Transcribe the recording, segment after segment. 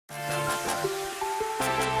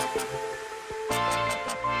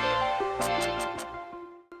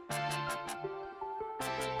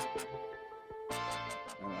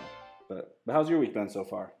But how's your week been so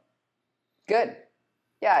far? Good.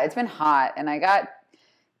 Yeah, it's been hot, and I got,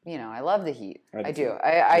 I love the heat. I do.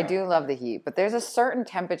 I do love the heat, but there's a certain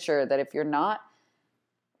temperature that if you're not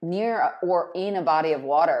near or in a body of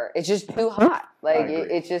water, it's just too hot. Like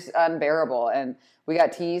it's just unbearable. And we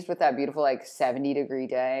got teased with that beautiful 70-degree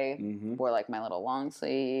day. Wore my little long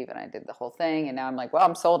sleeve, and I did the whole thing. And now I'm like, well,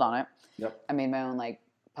 I'm sold on it. Yep. I made my own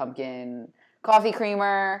pumpkin coffee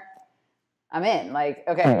creamer. I'm in.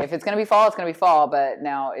 Okay, if it's gonna be fall, it's gonna be fall. But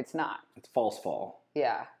now it's not. It's false fall.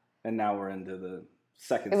 Yeah. And now we're into the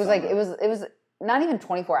second. It was summer. it was not even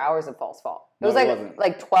 24 hours of false fall. It No, was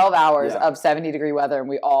wasn't. 12 hours of 70-degree weather, and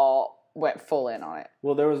we all went full in on it.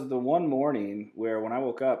 Well, there was the one morning where when I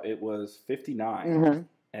woke up, it was 59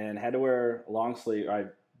 and had to wear a long sleeve. I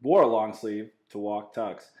wore a long sleeve to walk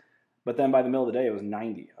tux. But then by the middle of the day, it was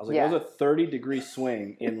 90. I was like, that was a 30-degree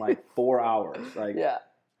swing in 4 hours. Yeah.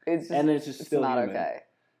 It's just still not humid. okay.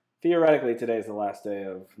 Theoretically, today is the last day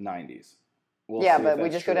of 90s. We'll but we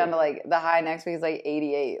just go down to the high next week is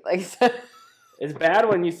 88. It's bad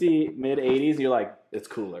when you see mid-80s. You're like, it's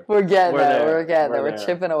cooler. We're getting there. We're getting there. We're We're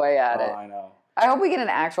chipping away at it. I know. I hope we get an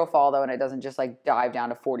actual fall though, and it doesn't just dive down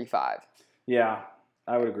to 45. Yeah,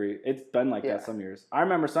 I would agree. It's been like that some years. I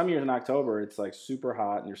remember some years in October, it's super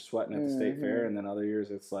hot and you're sweating at the state fair, and then other years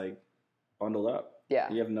it's bundled up. Yeah.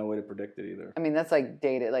 You have no way to predict it either. I mean, that's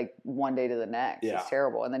one day to the next. Yeah. It's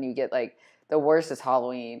terrible. And then you get the worst is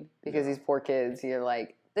Halloween because these poor kids, you're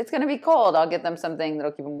like, it's going to be cold. I'll get them something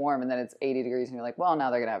that'll keep them warm. And then it's 80 degrees and you're like, well, now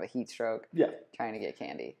they're going to have a heat stroke. Yeah. Trying to get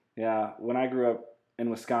candy. Yeah. When I grew up in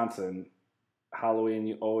Wisconsin, Halloween,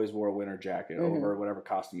 you always wore a winter jacket over whatever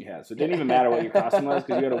costume you had. So it didn't even matter what your costume was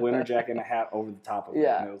because you had a winter jacket and a hat over the top of it.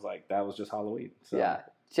 And it was that was just Halloween. So. Yeah.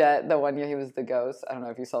 Jet, the one year he was the ghost. I don't know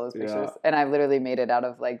if you saw those pictures. Yeah. And I literally made it out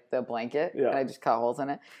of the blanket. Yeah. And I just cut holes in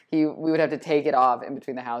it. We would have to take it off in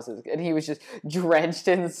between the houses. And he was just drenched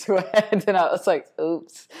in sweat. And I was like,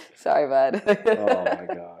 oops. Sorry, bud. Oh my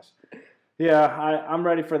gosh. Yeah, I'm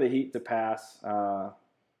ready for the heat to pass.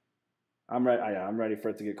 I'm ready for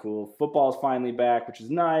it to get cool. Football's finally back, which is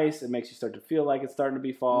nice. It makes you start to feel like it's starting to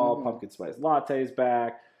be fall. Pumpkin spice latte's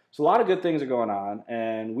back. So a lot of good things are going on,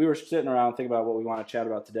 and we were sitting around thinking about what we want to chat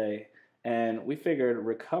about today, and we figured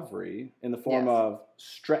recovery in the form of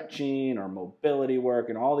stretching or mobility work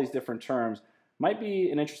and all these different terms might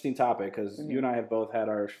be an interesting topic because you and I have both had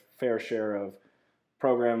our fair share of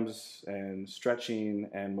programs and stretching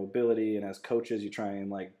and mobility, and as coaches, you try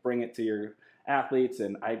and bring it to your athletes,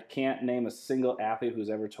 and I can't name a single athlete who's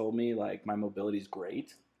ever told me my mobility is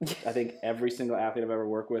great. I think every single athlete I've ever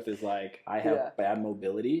worked with is I have bad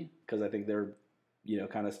mobility because I think they're,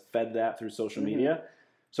 kind of fed that through social media.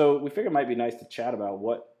 So we figured it might be nice to chat about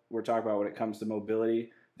what we're talking about when it comes to mobility,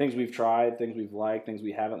 things we've tried, things we've liked, things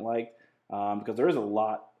we haven't liked, because there is a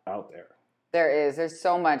lot out there. There's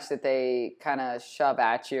so much that they kind of shove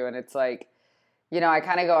at you, and it's I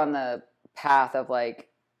kind of go on the path of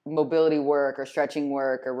mobility work or stretching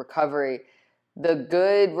work or recovery. The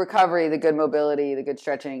good recovery, the good mobility, the good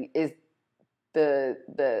stretching is the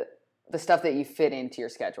stuff that you fit into your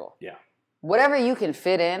schedule. Yeah. Whatever you can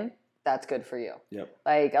fit in, that's good for you. Yep.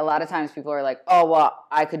 A lot of times people are like, oh, well,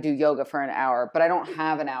 I could do yoga for an hour, but I don't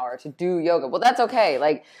have an hour to do yoga. Well, that's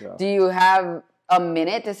okay. Do you have a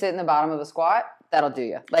minute to sit in the bottom of a squat? That'll do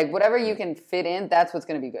you. Whatever you can fit in, that's what's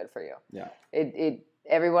going to be good for you. Yeah.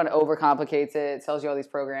 Everyone overcomplicates it, sells you all these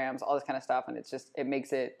programs, all this kind of stuff, and it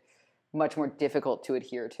makes it much more difficult to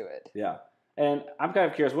adhere to it. Yeah. And I'm kind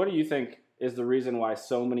of curious, what do you think is the reason why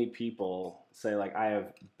so many people say I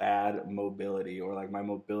have bad mobility or my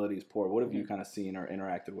mobility is poor? What have you kind of seen or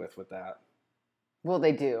interacted with that? Well,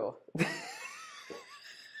 they do.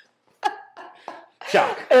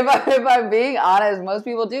 Shock. If I'm being honest, most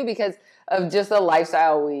people do because of just the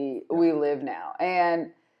lifestyle we live now.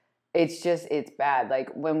 And it's bad.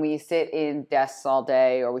 When we sit in desks all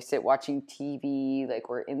day or we sit watching TV,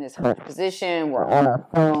 we're in this position, we're on our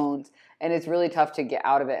phones, and it's really tough to get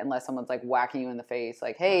out of it unless someone's whacking you in the face.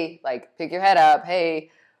 Hey, pick your head up.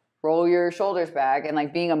 Hey, roll your shoulders back.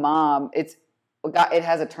 And being a mom, it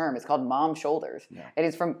has a term. It's called mom shoulders. Yeah. And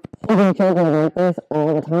it's from children like this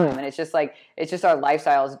all the time. And it's just our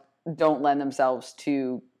lifestyles don't lend themselves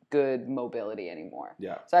to good mobility anymore.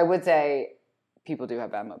 Yeah. So I would say people do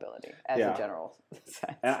have bad mobility as a general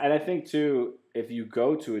sense. And I think, too, if you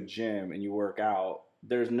go to a gym and you work out,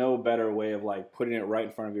 there's no better way of putting it right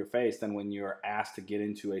in front of your face than when you're asked to get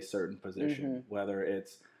into a certain position, whether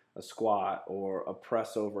it's a squat or a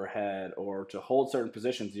press overhead or to hold certain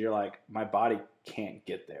positions. You're my body can't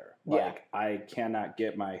get there. I cannot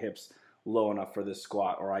get my hips low enough for this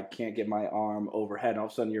squat, or I can't get my arm overhead. And all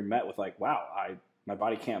of a sudden you're met with wow, my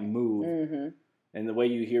body can't move. Mm-hmm. And the way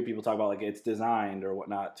you hear people talk about like it's designed or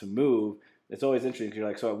whatnot to move, it's always interesting because you're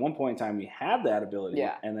like, so at one point in time we had that ability,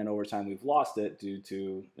 Yeah. and then over time we've lost it due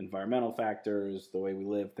to environmental factors, the way we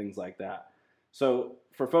live, things like that. So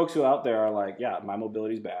for folks who out there are like, yeah, my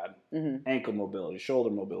mobility's bad, Mm-hmm. ankle mobility, shoulder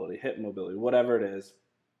mobility, hip mobility, whatever it is,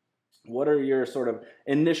 what are your sort of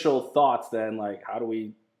initial thoughts then? Like, how do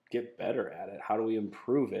we get better at it? How do we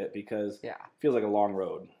improve it? Because it feels like a long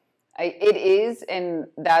road. It is, and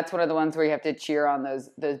that's one of the ones where you have to cheer on those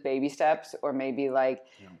baby steps, or maybe like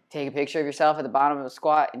take a picture of yourself at the bottom of a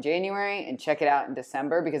squat in January and check it out in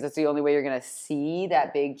December, because that's the only way you're going to see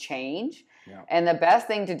that big change. Yeah. And the best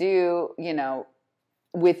thing to do, you know,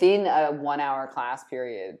 within a 1 hour class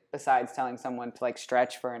period, besides telling someone to like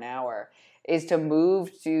stretch for an hour, is to move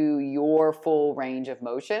to your full range of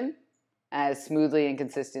motion as smoothly and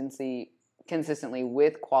consistently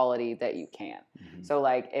with quality that you can. Mm-hmm. So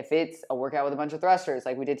like if it's a workout with a bunch of thrusters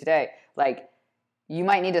like we did today, like you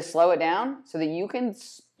might need to slow it down so that you can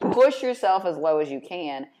push yourself as low as you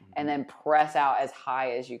can and then press out as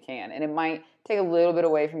high as you can. And it might take a little bit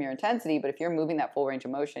away from your intensity, but if you're moving that full range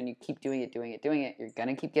of motion, you keep doing it, you're going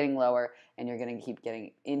to keep getting lower, and you're going to keep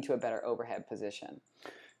getting into a better overhead position.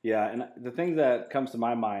 Yeah, and the thing that comes to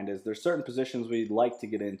my mind is there's certain positions we'd like to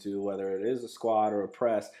get into, whether it is a squat or a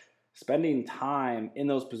press. Spending time in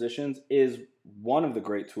those positions is one of the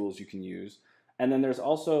great tools you can use. And then there's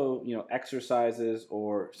also, you know, exercises,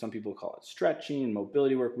 or some people call it stretching,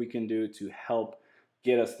 mobility work we can do to help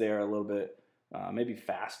get us there a little bit maybe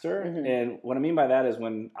faster. Mm-hmm. And what I mean by that is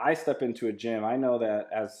when I step into a gym, I know that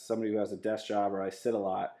as somebody who has a desk job or I sit a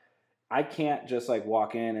lot, I can't just like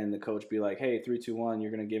walk in and the coach be like, hey, 3, 2, 1,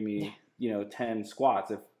 you're going to give me, 10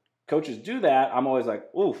 squats. If coaches do that, I'm always like,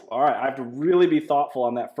 oof, all right, I have to really be thoughtful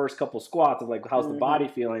on that first couple squats of like, how's the body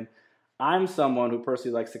feeling? I'm someone who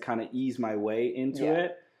personally likes to kind of ease my way into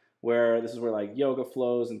it, where this is where like yoga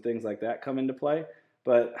flows and things like that come into play.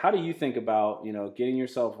 But how do you think about, getting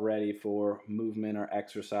yourself ready for movement or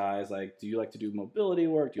exercise? Like, do you like to do mobility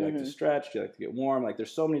work? Do you like to stretch? Do you like to get warm? Like,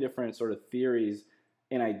 there's so many different sort of theories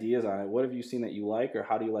and ideas on it. What have you seen that you like, or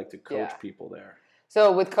how do you like to coach people there?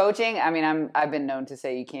 So with coaching, I mean, I've been known to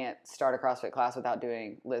say you can't start a CrossFit class without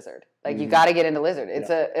doing Lizard. Like you got to get into Lizard. It's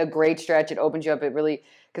a great stretch. It opens you up. It really,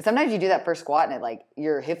 because sometimes you do that first squat and it like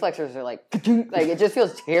your hip flexors are like it just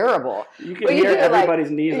feels terrible. You can hear everybody's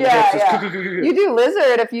knees. And You do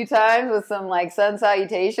Lizard a few times with some like sun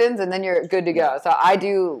salutations, and then you're good to go. So I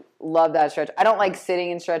do love that stretch. I don't like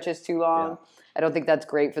sitting in stretches too long. Yeah. I don't think that's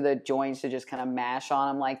great for the joints to just kind of mash on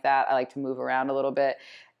them like that. I like to move around a little bit.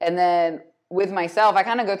 And then with myself, I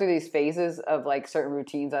kind of go through these phases of like certain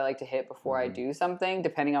routines I like to hit before I do something,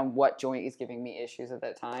 depending on what joint is giving me issues at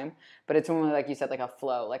that time. But it's normally, like you said, like a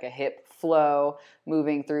flow, like a hip flow,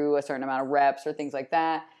 moving through a certain amount of reps or things like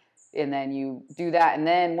that. And then you do that. And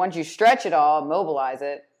then once you stretch it all, mobilize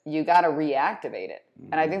it, you got to reactivate it.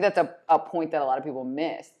 And I think that's a point that a lot of people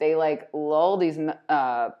miss. They like lull these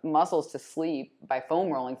muscles to sleep by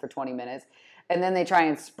foam rolling for 20 minutes. And then they try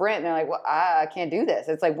and sprint and they're like, well, I can't do this.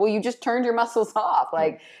 It's like, well, you just turned your muscles off.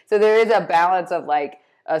 Like, so there is a balance of like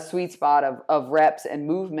a sweet spot of reps and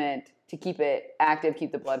movement to keep it active,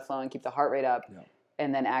 keep the blood flowing, keep the heart rate up,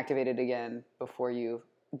 and then activate it again before you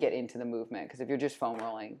get into the movement. Because if you're just foam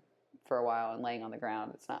rolling for a while and laying on the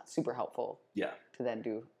ground, it's not super helpful to then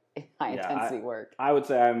do high intensity work. I would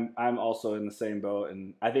say I'm also in the same boat,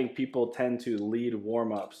 and I think people tend to lead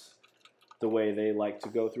warm-ups the way they like to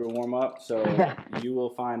go through a warm-up. So you will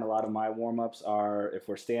find a lot of my warm-ups are, if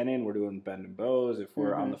we're standing, we're doing bend and bows. If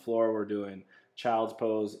we're on the floor, we're doing child's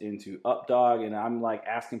pose into up dog. And I'm like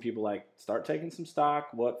asking people like, start taking some stock.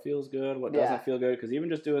 What feels good? What doesn't feel good? Because even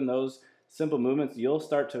just doing those simple movements, you'll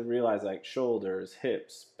start to realize like shoulders,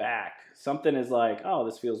 hips, back. Something is like, oh,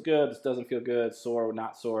 this feels good. This doesn't feel good. Sore,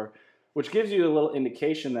 not sore. Which gives you a little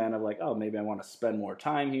indication then of like, oh, maybe I want to spend more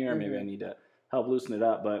time here. Maybe I need to help loosen it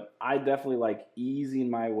up. But I definitely like easing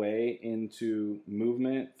my way into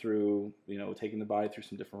movement through, taking the body through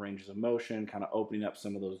some different ranges of motion, kind of opening up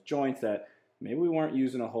some of those joints that maybe we weren't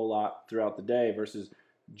using a whole lot throughout the day versus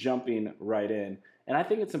jumping right in. And I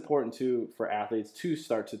think it's important too for athletes to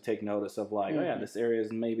start to take notice of like, oh yeah, this area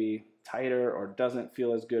is maybe tighter or doesn't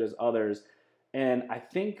feel as good as others. And I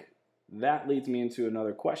think that leads me into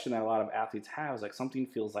another question that a lot of athletes have is like something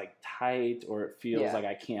feels like tight or it feels like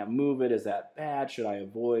I can't move it. Is that bad? Should I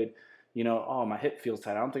avoid, oh, my hip feels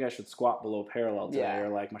tight. I don't think I should squat below parallel today. Or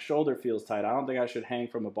like my shoulder feels tight. I don't think I should hang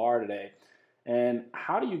from a bar today. And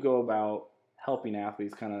how do you go about helping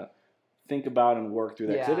athletes kind of think about and work through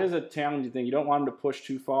that? Because it is a challenging thing. You don't want them to push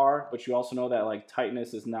too far, but you also know that like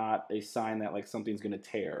tightness is not a sign that like something's going to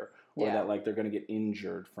tear or Yeah. that like they're going to get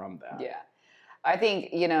injured from that. Yeah. I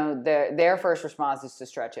think, their first response is to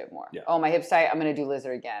stretch it more. Yeah. Oh, my hip's tight, I'm going to do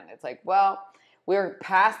lizard again. It's like, well, we're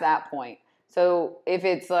past that point. So if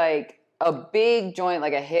it's like a big joint,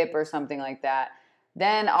 like a hip or something like that,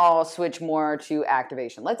 then I'll switch more to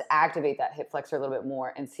activation. Let's activate that hip flexor a little bit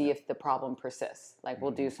more and see if the problem persists. Like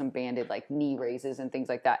we'll do some banded like knee raises and things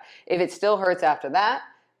like that. If it still hurts after that,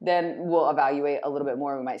 then we'll evaluate a little bit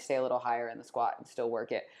more. We might stay a little higher in the squat and still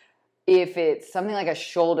work it. If it's something like a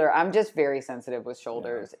shoulder, I'm just very sensitive with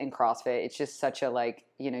shoulders in CrossFit. It's just such a like,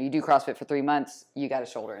 you do CrossFit for 3 months, you got a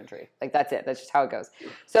shoulder injury. Like that's it. That's just how it goes.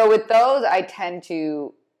 So with those, I tend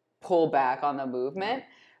to pull back on the movement,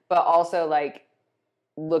 but also like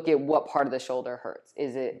look at what part of the shoulder hurts.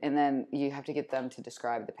 Is it, and then you have to get them to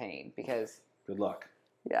describe the pain because Good luck.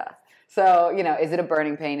 yeah. So, is it a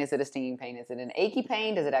burning pain? Is it a stinging pain? Is it an achy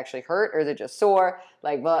pain? Does it actually hurt or is it just sore?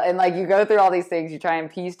 And you go through all these things, you try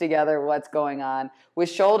and piece together what's going on. With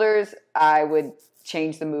shoulders, I would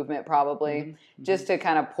change the movement probably just to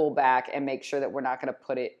kind of pull back and make sure that we're not going to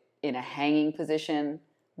put it in a hanging position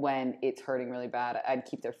when it's hurting really bad. I'd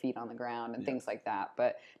keep their feet on the ground and things like that.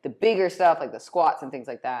 But the bigger stuff like the squats and things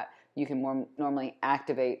like that, you can more normally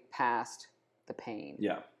activate past the pain.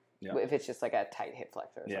 Yeah. Yeah. If it's just like a tight hip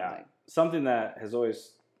flexor or something. Something that has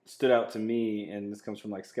always stood out to me, and this comes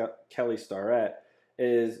from like Kelly Starrett,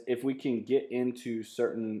 is if we can get into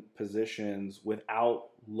certain positions without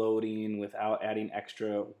loading, without adding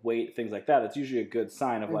extra weight, things like that, that's usually a good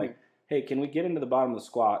sign of like, hey, can we get into the bottom of the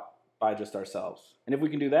squat by just ourselves? And if we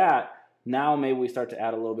can do that, now maybe we start to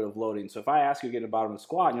add a little bit of loading. So if I ask you to get to the bottom of the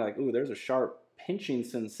squat and you're like, ooh, there's a sharp pinching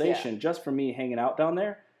sensation just from me hanging out down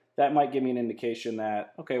there, that might give me an indication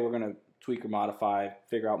that, okay, we're going to tweak or modify,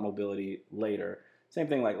 figure out mobility later. Same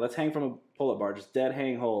thing, like let's hang from a pull-up bar, just dead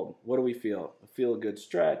hang hold. What do we feel? I feel a good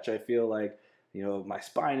stretch. I feel like, my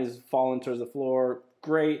spine is falling towards the floor.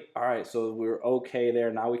 Great. All right, so we're okay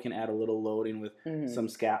there. Now we can add a little loading with some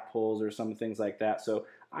scat pulls or some things like that. So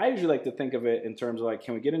I usually like to think of it in terms of like,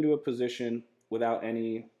 can we get into a position without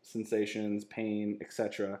any sensations, pain,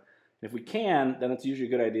 etc.? If we can, then it's usually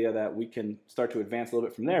a good idea that we can start to advance a little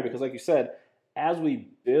bit from there because like you said, as we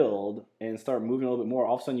build and start moving a little bit more,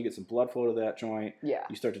 all of a sudden you get some blood flow to that joint. Yeah.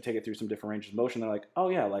 You start to take it through some different ranges of motion. They're like, oh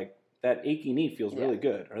yeah, like that achy knee feels really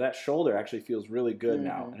good, or that shoulder actually feels really good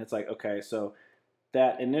now. And it's like, okay, so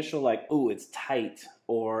that initial like, ooh, it's tight,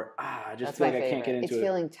 or I just feel like I can't get into it. It's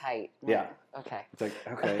feeling tight. Yeah. Okay. It's like,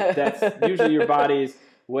 okay, that's usually your body's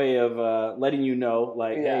way of letting you know,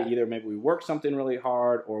 like, hey, either maybe we worked something really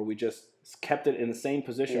hard or we just kept it in the same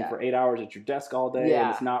position for 8 hours at your desk all day and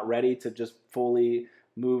it's not ready to just fully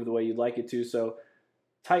move the way you'd like it to. So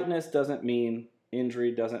tightness doesn't mean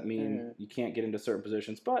injury, doesn't mean you can't get into certain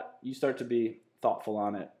positions, but you start to be thoughtful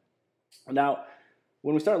on it. Now,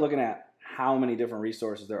 when we start looking at how many different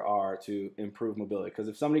resources there are to improve mobility, because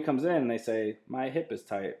if somebody comes in and they say, my hip is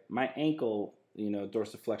tight, my ankle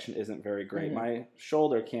dorsiflexion isn't very great. My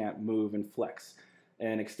shoulder can't move and flex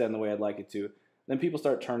and extend the way I'd like it to. Then people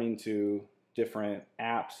start turning to different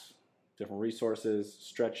apps, different resources,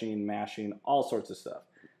 stretching, mashing, all sorts of stuff.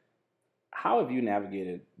 How have you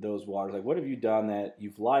navigated those waters? Like, what have you done that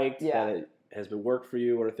you've liked, that it has been worked for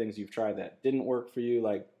you? What are things you've tried that didn't work for you?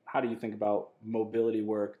 Like, how do you think about mobility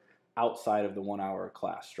work outside of the 1 hour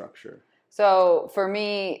class structure? So for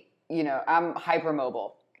me, I'm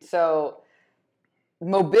hypermobile. So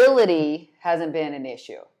mobility hasn't been an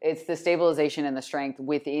issue. It's the stabilization and the strength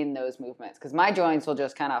within those movements because my joints will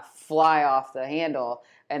just kind of fly off the handle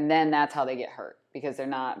and then that's how they get hurt because they're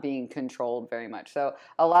not being controlled very much. So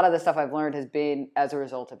a lot of the stuff I've learned has been as a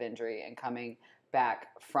result of injury and coming back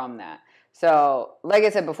from that. So like I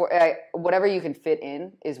said before, whatever you can fit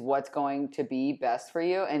in is what's going to be best for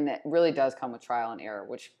you. And it really does come with trial and error,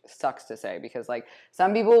 which sucks to say because like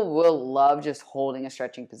some people will love just holding a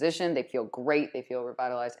stretching position. They feel great. They feel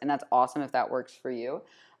revitalized. And that's awesome if that works for you.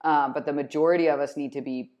 But the majority of us need to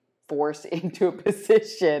be forced into a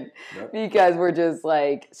position because we're just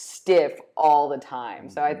like stiff all the time.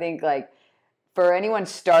 So I think like for anyone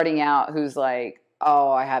starting out who's like,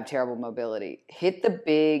 oh, I have terrible mobility, hit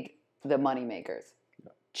the money makers,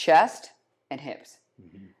 chest and hips.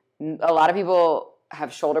 A lot of people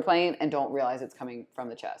have shoulder pain and don't realize it's coming from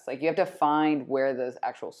the chest. Like you have to find where the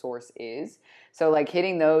actual source is. So like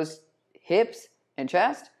hitting those hips and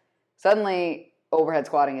chest, suddenly overhead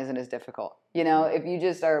squatting isn't as difficult. If you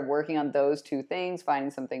just are working on those two things,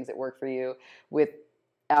 finding some things that work for you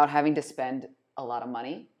without having to spend a lot of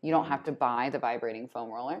money. You don't have to buy the vibrating foam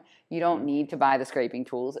roller. You don't need to buy the scraping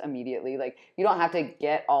tools immediately. Like you don't have to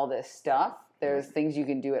get all this stuff. There's things you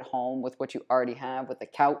can do at home with what you already have with the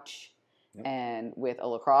couch and with a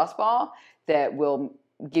lacrosse ball that will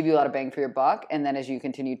give you a lot of bang for your buck. And then as you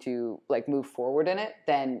continue to like move forward in it,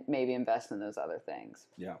 then maybe invest in those other things.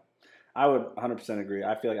 Yeah, I would 100% agree.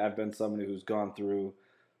 I feel like I've been somebody who's gone through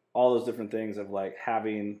all those different things of like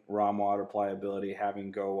having ROM water pliability,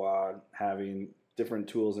 having GoWad, having different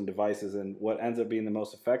tools and devices. And what ends up being the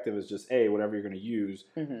most effective is just A, whatever you're going to use,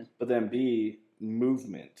 but then B,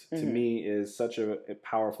 movement to me is such a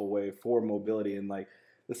powerful way for mobility. And like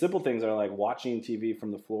the simple things are like watching TV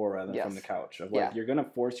from the floor rather than from the couch. Of like you're going to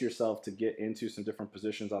force yourself to get into some different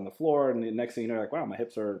positions on the floor. And the next thing you know, you're like, wow, my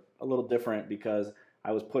hips are a little different because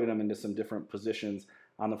I was putting them into some different positions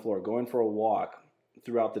on the floor. Going for a walk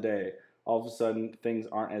throughout the day, all of a sudden things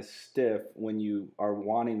aren't as stiff when you are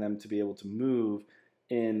wanting them to be able to move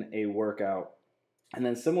in a workout. And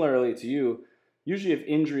then similarly to you, usually if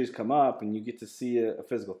injuries come up and you get to see a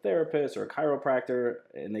physical therapist or a chiropractor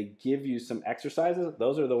and they give you some exercises,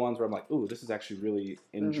 those are the ones where I'm like, ooh, this is actually really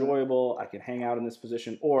enjoyable. I can hang out in this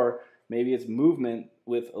position. Or maybe it's movement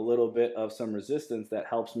with a little bit of some resistance that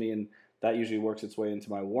helps me, and that usually works its way into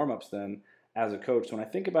my warm-ups then as a coach. So when I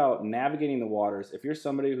think about navigating the waters, if you're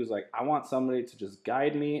somebody who's like, I want somebody to just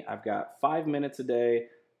guide me, I've got 5 minutes a day,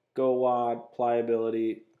 GoWad,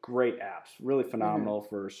 pliability, great apps, really phenomenal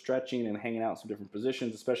for stretching and hanging out in some different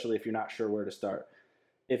positions, especially if you're not sure where to start.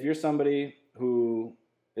 If you're somebody who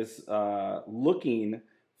is looking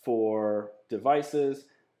for devices,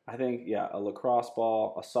 I think, a lacrosse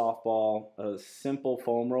ball, a softball, a simple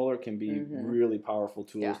foam roller can be really powerful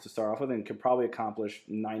tools to start off with and can probably accomplish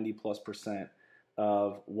 90+%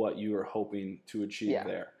 of what you are hoping to achieve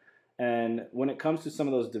there. And when it comes to some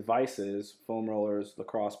of those devices, foam rollers,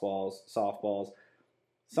 lacrosse balls, softballs,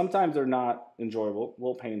 sometimes they're not enjoyable, a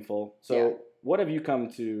little painful. So what have you come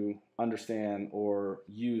to understand or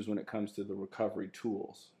use when it comes to the recovery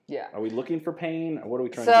tools? Yeah. Are we looking for pain, or what are we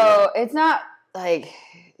trying to do? So it's not like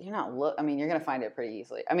you're going to find it pretty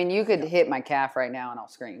easily. I mean, you could hit my calf right now and I'll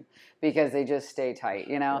scream because they just stay tight,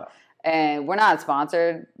 you know? And we're not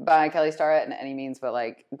sponsored by Kelly Starrett in any means, but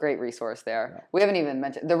like great resource there. We haven't even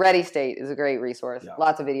mentioned the Ready State is a great resource.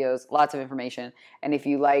 Lots of videos, lots of information. And if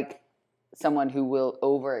you like someone who will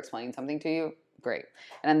over explain something to you, great.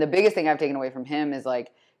 And then the biggest thing I've taken away from him is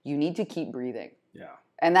like, you need to keep breathing. Yeah.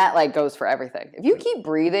 And that like goes for everything. If you keep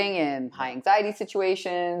breathing in high anxiety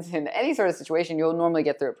situations, in any sort of situation, you'll normally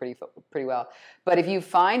get through it pretty well. But if you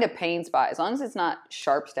find a pain spot, as long as it's not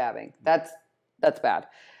sharp stabbing, that's bad.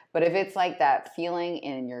 But if it's like that feeling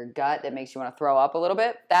in your gut that makes you want to throw up a little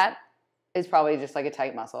bit, that is probably just like a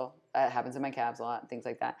tight muscle. That happens in my calves a lot, things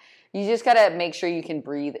like that. You just got to make sure you can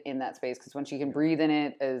breathe in that space, because once you can breathe in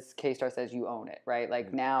it, as K-Star says, you own it, right?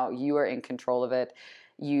 Like now you are in control of it.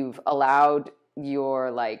 You've allowed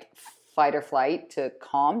your like fight or flight to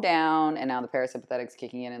calm down, and now the parasympathetic's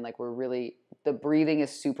kicking in, and like the breathing is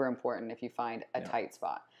super important if you find a tight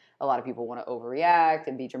spot. A lot of people want to overreact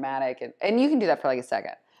and be dramatic, and you can do that for like a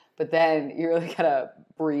second. But then you really gotta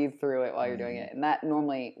breathe through it while you're doing it. And that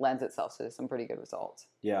normally lends itself to some pretty good results.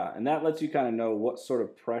 Yeah, and that lets you kind of know what sort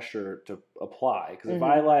of pressure to apply. Because if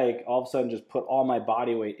I like all of a sudden just put all my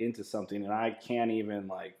body weight into something and I can't even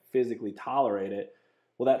like physically tolerate it,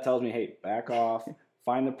 well, that tells me, hey, back off,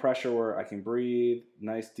 find the pressure where I can breathe,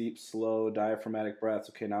 nice, deep, slow, diaphragmatic breaths.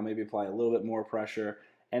 Okay, now maybe apply a little bit more pressure.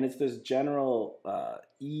 And it's this general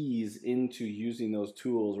ease into using those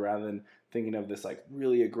tools rather than thinking of this like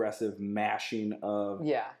really aggressive mashing of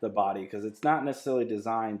the body, because it's not necessarily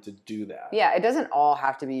designed to do that. Yeah, it doesn't all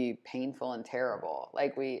have to be painful and terrible.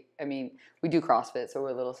 Like we do CrossFit, so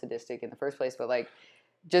we're a little sadistic in the first place, but like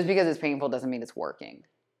just because it's painful doesn't mean it's working,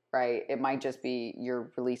 right? It might just be you're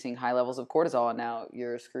releasing high levels of cortisol and now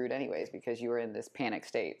you're screwed anyways because you were in this panic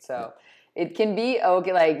state. So it can be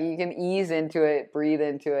okay, like you can ease into it, breathe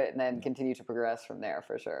into it, and then continue to progress from there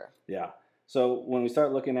for sure. Yeah. So when we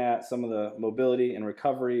start looking at some of the mobility and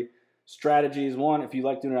recovery strategies, one, if you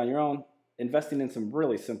like doing it on your own, investing in some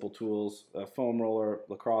really simple tools, a foam roller,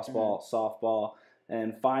 lacrosse ball, softball,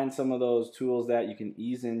 and find some of those tools that you can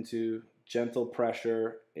ease into, gentle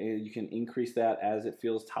pressure, and you can increase that as it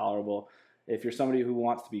feels tolerable. If you're somebody who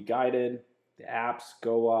wants to be guided, the apps,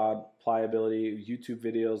 GoWad, Pliability, YouTube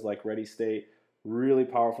videos like Ready State, really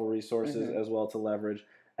powerful resources as well to leverage.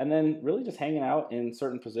 And then really just hanging out in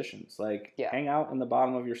certain positions, like hang out in the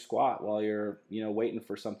bottom of your squat while you're, waiting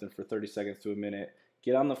for something for 30 seconds to a minute.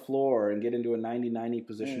 Get on the floor and get into a 90-90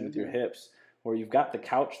 position with your hips, or you've got the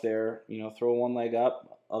couch there, throw one leg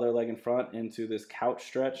up, other leg in front into this couch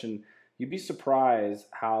stretch, and you'd be surprised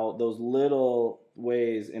how those little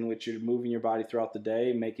ways in which you're moving your body throughout the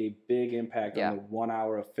day make a big impact on the 1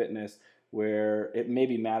 hour of fitness, where it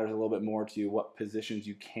maybe matters a little bit more to you what positions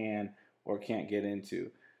you can or can't get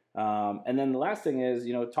into. And then the last thing is,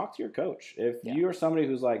 talk to your coach. If you are somebody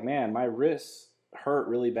who's like, man, my wrists hurt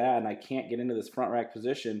really bad and I can't get into this front rack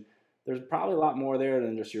position, there's probably a lot more there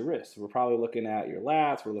than just your wrists. We're probably looking at your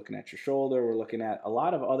lats, we're looking at your shoulder, we're looking at a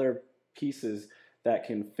lot of other pieces that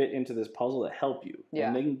can fit into this puzzle that help you. Yeah.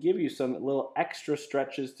 And they can give you some little extra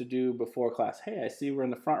stretches to do before class. Hey, I see we're in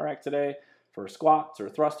the front rack today for squats or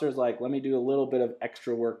thrusters. Like, let me do a little bit of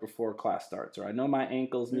extra work before class starts. Or I know my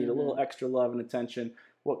ankles need a little extra love and attention.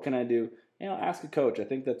 What can I do? Ask a coach. I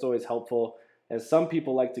think that's always helpful, as some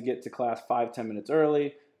people like to get to class 5-10 minutes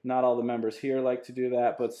early. Not all the members here like to do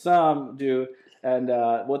that, but some do. And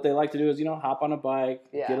what they like to do is, hop on a bike,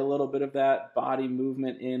 get a little bit of that body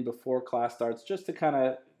movement in before class starts, just to kind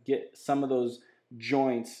of get some of those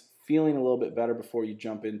joints feeling a little bit better before you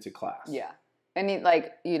jump into class. Yeah. I mean,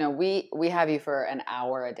 we have you for an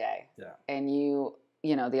hour a day. Yeah. And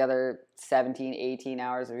the other 17, 18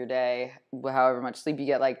 hours of your day, however much sleep you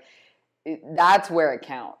get, that's where it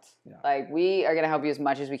counts. Yeah. We are going to help you as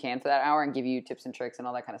much as we can for that hour and give you tips and tricks and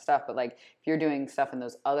all that kind of stuff. But if you're doing stuff in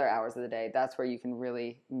those other hours of the day, that's where you can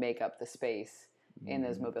really make up the space in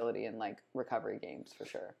those mobility and recovery games for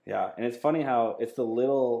sure. Yeah. And it's funny how it's the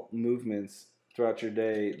little movements throughout your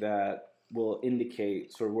day that will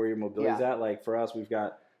indicate sort of where your mobility is at. For us, we've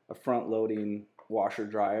got a front loading washer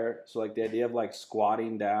dryer. So the idea of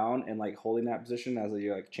squatting down and holding that position as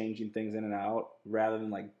you're changing things in and out, rather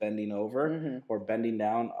than bending over or bending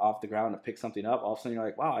down off the ground to pick something up, all of a sudden you're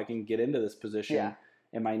like, wow, I can get into this position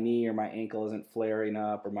and my knee or my ankle isn't flaring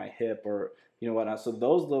up, or my hip, or whatnot. So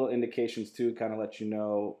those little indications too kind of let you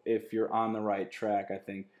know if you're on the right track, I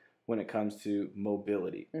think, when it comes to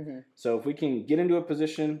mobility. So if we can get into a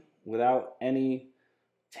position without any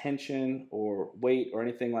tension or weight or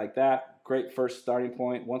anything like that, great first starting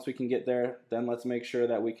point. Once we can get there, then let's make sure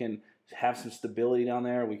that we can have some stability down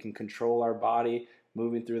there. We can control our body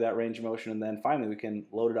moving through that range of motion, and then finally we can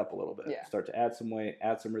load it up a little bit. Start to add some weight,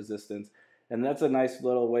 add some resistance. And that's a nice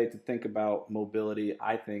little way to think about mobility,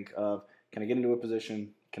 I think, of, can I get into a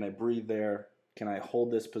position? Can I breathe there? Can I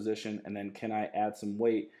hold this position? And then can I add some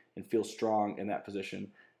weight and feel strong in that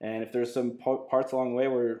position? And if there's some parts along the way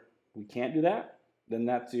where we can't do that, then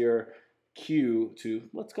that's your cue to,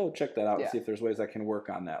 let's go check that out and see if there's ways I can work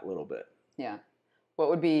on that a little bit. Yeah. What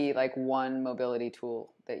would be one mobility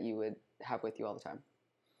tool that you would have with you all the time?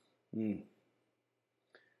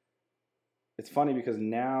 It's funny because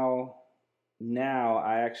now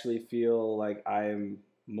I actually feel like I'm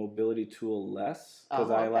mobility tool less, because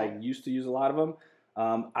I used to use a lot of them.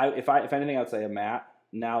 If anything, I'd say a mat,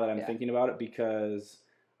 now that I'm thinking about it, because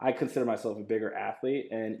I consider myself a bigger athlete,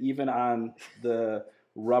 and even on the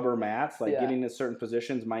rubber mats, getting to certain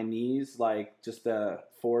positions, my knees, just the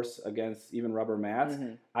force against even rubber mats,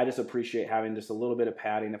 I just appreciate having just a little bit of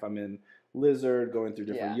padding if I'm in Lizard, going through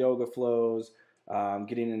different yoga flows,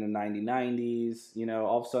 getting into 90-90s,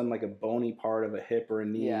 all of a sudden a bony part of a hip or a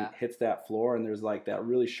knee hits that floor, and there's that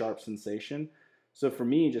really sharp sensation. So for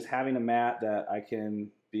me, just having a mat that I can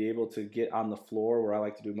be able to get on the floor, where I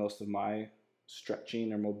like to do most of my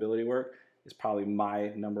stretching or mobility work, is probably my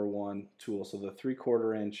number one tool. So the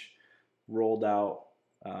 3/4 inch rolled out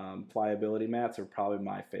pliability mats are probably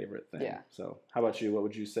my favorite thing. Yeah. So how about you? What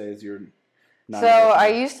would you say is your So I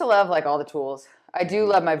used to love all the tools. I do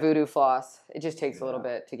love my Voodoo floss. It just takes a little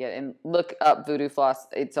bit to get in. Look up Voodoo floss.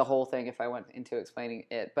 It's a whole thing if I went into explaining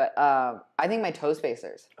it. But I think my toe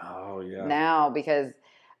spacers. Oh, yeah. Now, because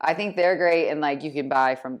I think they're great, and you can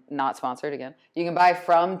buy from, not sponsored again, you can buy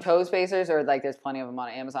from toe spacers, or there's plenty of them on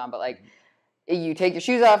Amazon, but you take your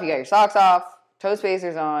shoes off, you got your socks off, toe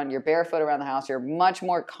spacers on, you're barefoot around the house, you're much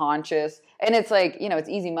more conscious, and it's it's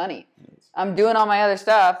easy money. I'm doing all my other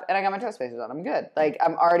stuff, and I got my toe spacers on. I'm good.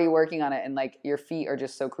 I'm already working on it, and your feet are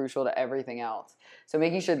just so crucial to everything else. So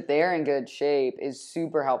making sure they're in good shape is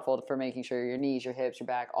super helpful for making sure your knees, your hips, your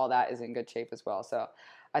back, all that is in good shape as well. So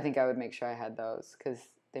I think I would make sure I had those, because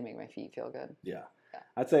they make my feet feel good. Yeah.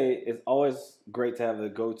 I'd say it's always great to have the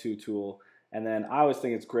go-to tool. And then I always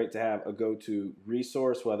think it's great to have a go-to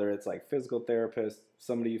resource, whether it's physical therapist,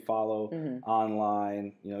 somebody you follow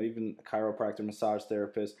online, even a chiropractor, massage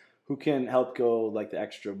therapist, who can help go the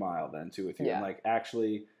extra mile then too with you, and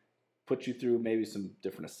actually put you through maybe some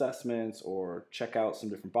different assessments, or check out some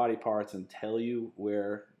different body parts and tell you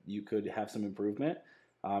where you could have some improvement.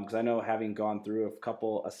 Because I know, having gone through a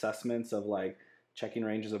couple assessments of checking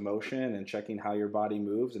ranges of motion and checking how your body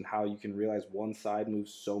moves, and how you can realize one side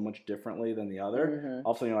moves so much differently than the other.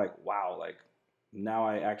 All of a sudden you're like, wow, now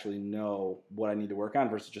I actually know what I need to work on,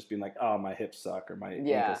 versus just being oh, my hips suck or my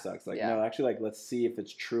ankle sucks. No, actually let's see if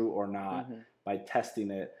it's true or not by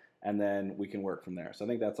testing it. and then we can work from there. So I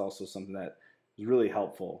think that's also something that is really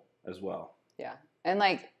helpful as well. Yeah. And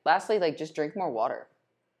like, lastly, like just drink more water.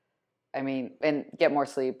 I mean, and get more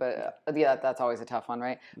sleep, but yeah, that's always a tough one,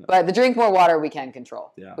 right? No. But the drink more water we can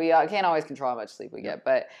control. Yeah. We can't always control how much sleep we get,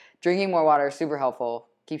 but drinking more water is super helpful.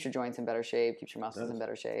 Keeps your joints in better shape, keeps your muscles in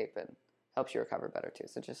better shape, and helps you recover better too.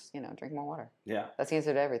 So just, drink more water. Yeah. That's the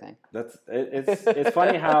answer to everything. It's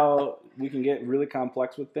funny how we can get really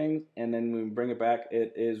complex with things, and then when we bring it back,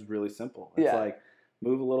 it is really simple. It's like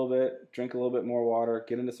move a little bit, drink a little bit more water,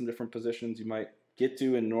 get into some different positions you might get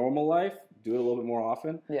to in normal life, do it a little bit more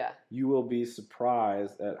often. Yeah. You will be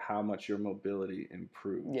surprised at how much your mobility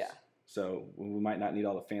improves. Yeah. So we might not need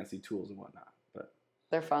all the fancy tools and whatnot, but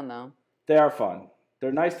they're fun though. They are fun.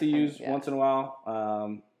 They're nice to use once in a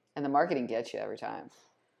while. And the marketing gets you every time.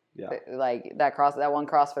 Yeah. Like that one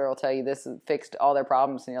CrossFitter will tell you this fixed all their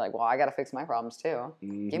problems, and you're like, well, I got to fix my problems too.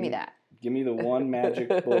 Mm-hmm. Give me that. Give me the one magic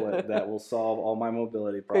bullet that will solve all my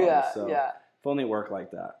mobility problems. If only it worked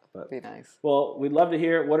like that. But be nice. Well, we'd love to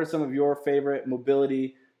hear what are some of your favorite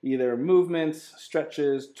mobility, either movements,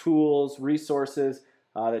 stretches, tools, resources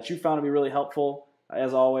that you found to be really helpful.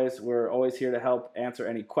 As always, we're always here to help answer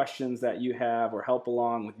any questions that you have or help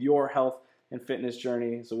along with your health and fitness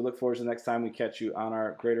journey. So we look forward to the next time we catch you on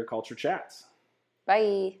our Greater Culture Chats.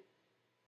 Bye.